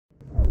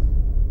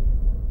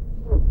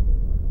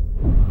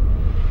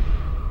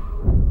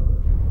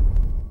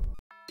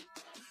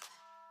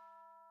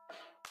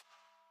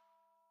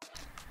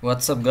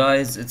What's up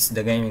guys, it's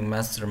the Gaming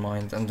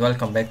Mastermind and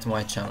welcome back to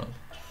my channel.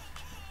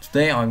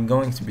 Today I'm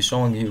going to be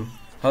showing you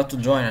how to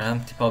join an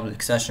empty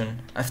public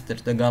session after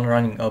the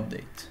Gunrunning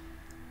update.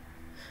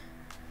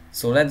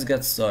 So let's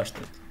get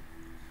started.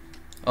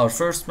 Our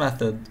first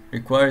method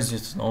requires you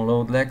to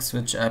download Leg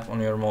Switch app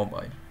on your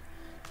mobile.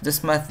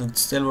 This method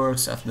still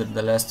works after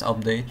the last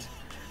update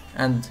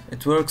and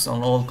it works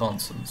on all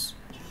consoles.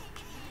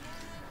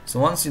 So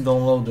once you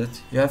download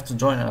it, you have to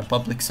join a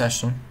public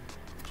session.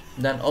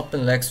 Then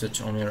open Leg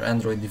Switch on your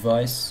Android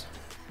device,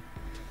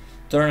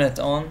 turn it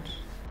on,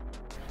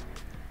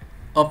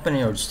 open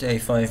your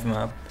GTA 5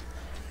 map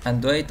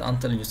and wait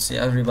until you see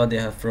everybody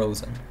have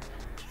frozen.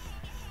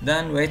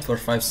 Then wait for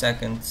 5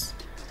 seconds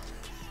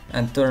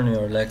and turn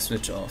your Leg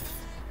Switch off.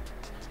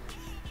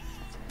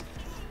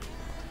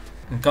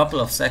 In a couple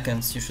of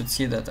seconds you should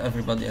see that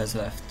everybody has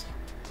left.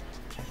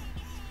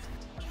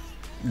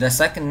 The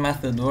second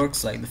method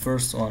works like the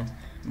first one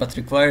but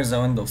requires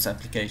a Windows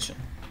application.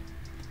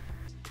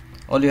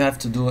 All you have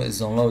to do is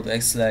download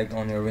Xlag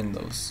on your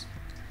Windows.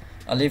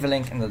 I'll leave a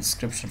link in the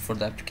description for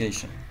the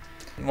application.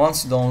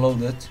 Once you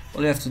download it,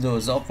 all you have to do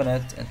is open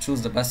it and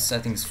choose the best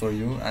settings for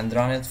you and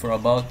run it for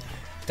about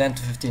 10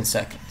 to 15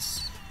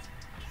 seconds.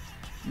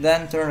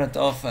 Then turn it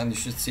off and you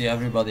should see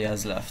everybody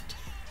has left.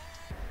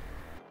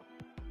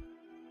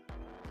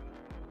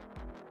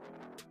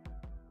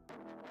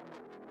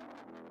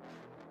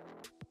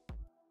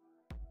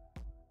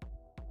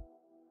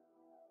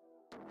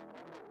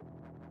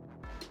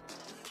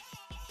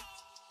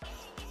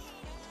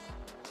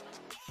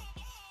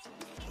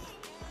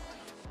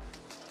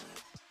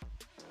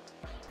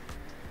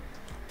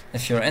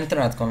 If your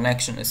internet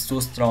connection is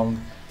too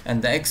strong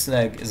and the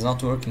Xlag is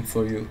not working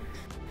for you,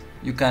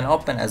 you can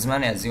open as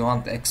many as you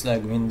want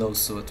Xlag windows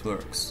so it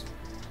works.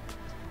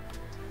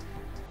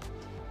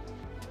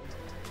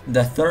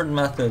 The third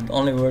method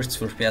only works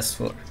for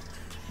PS4.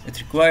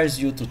 It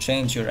requires you to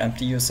change your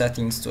MTU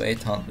settings to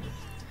 800.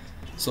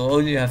 So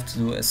all you have to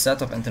do is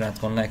set up internet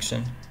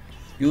connection,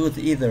 use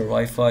either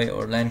Wi-Fi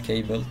or LAN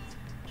cable,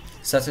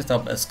 set it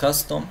up as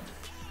custom,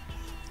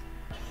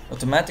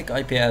 automatic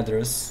IP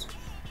address,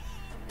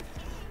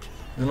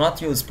 do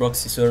not use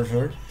proxy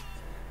server,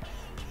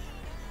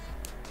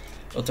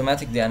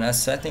 automatic DNS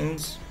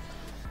settings,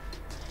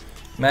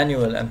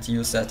 manual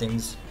MTU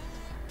settings,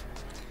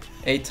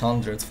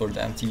 800 for the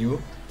MTU,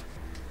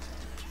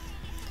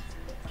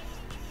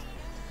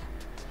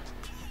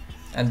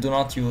 and do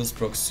not use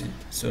proxy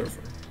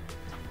server.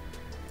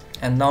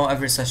 And now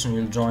every session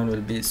you'll join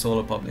will be a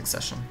solo public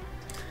session.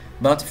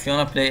 But if you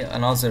wanna play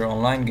another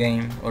online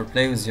game or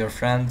play with your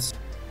friends,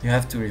 you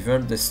have to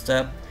revert this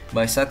step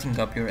by setting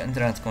up your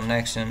internet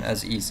connection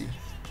as easy.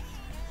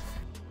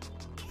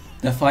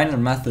 The final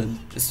method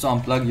is to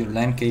unplug your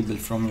LAN cable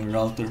from your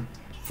router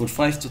for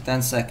 5 to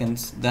 10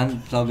 seconds,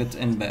 then plug it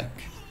in back.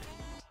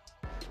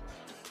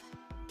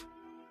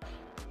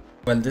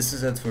 Well, this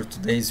is it for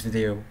today's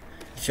video.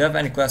 If you have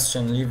any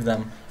questions, leave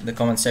them in the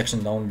comment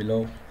section down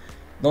below.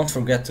 Don't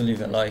forget to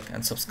leave a like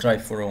and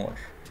subscribe for more.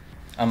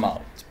 I'm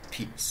out.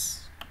 Peace.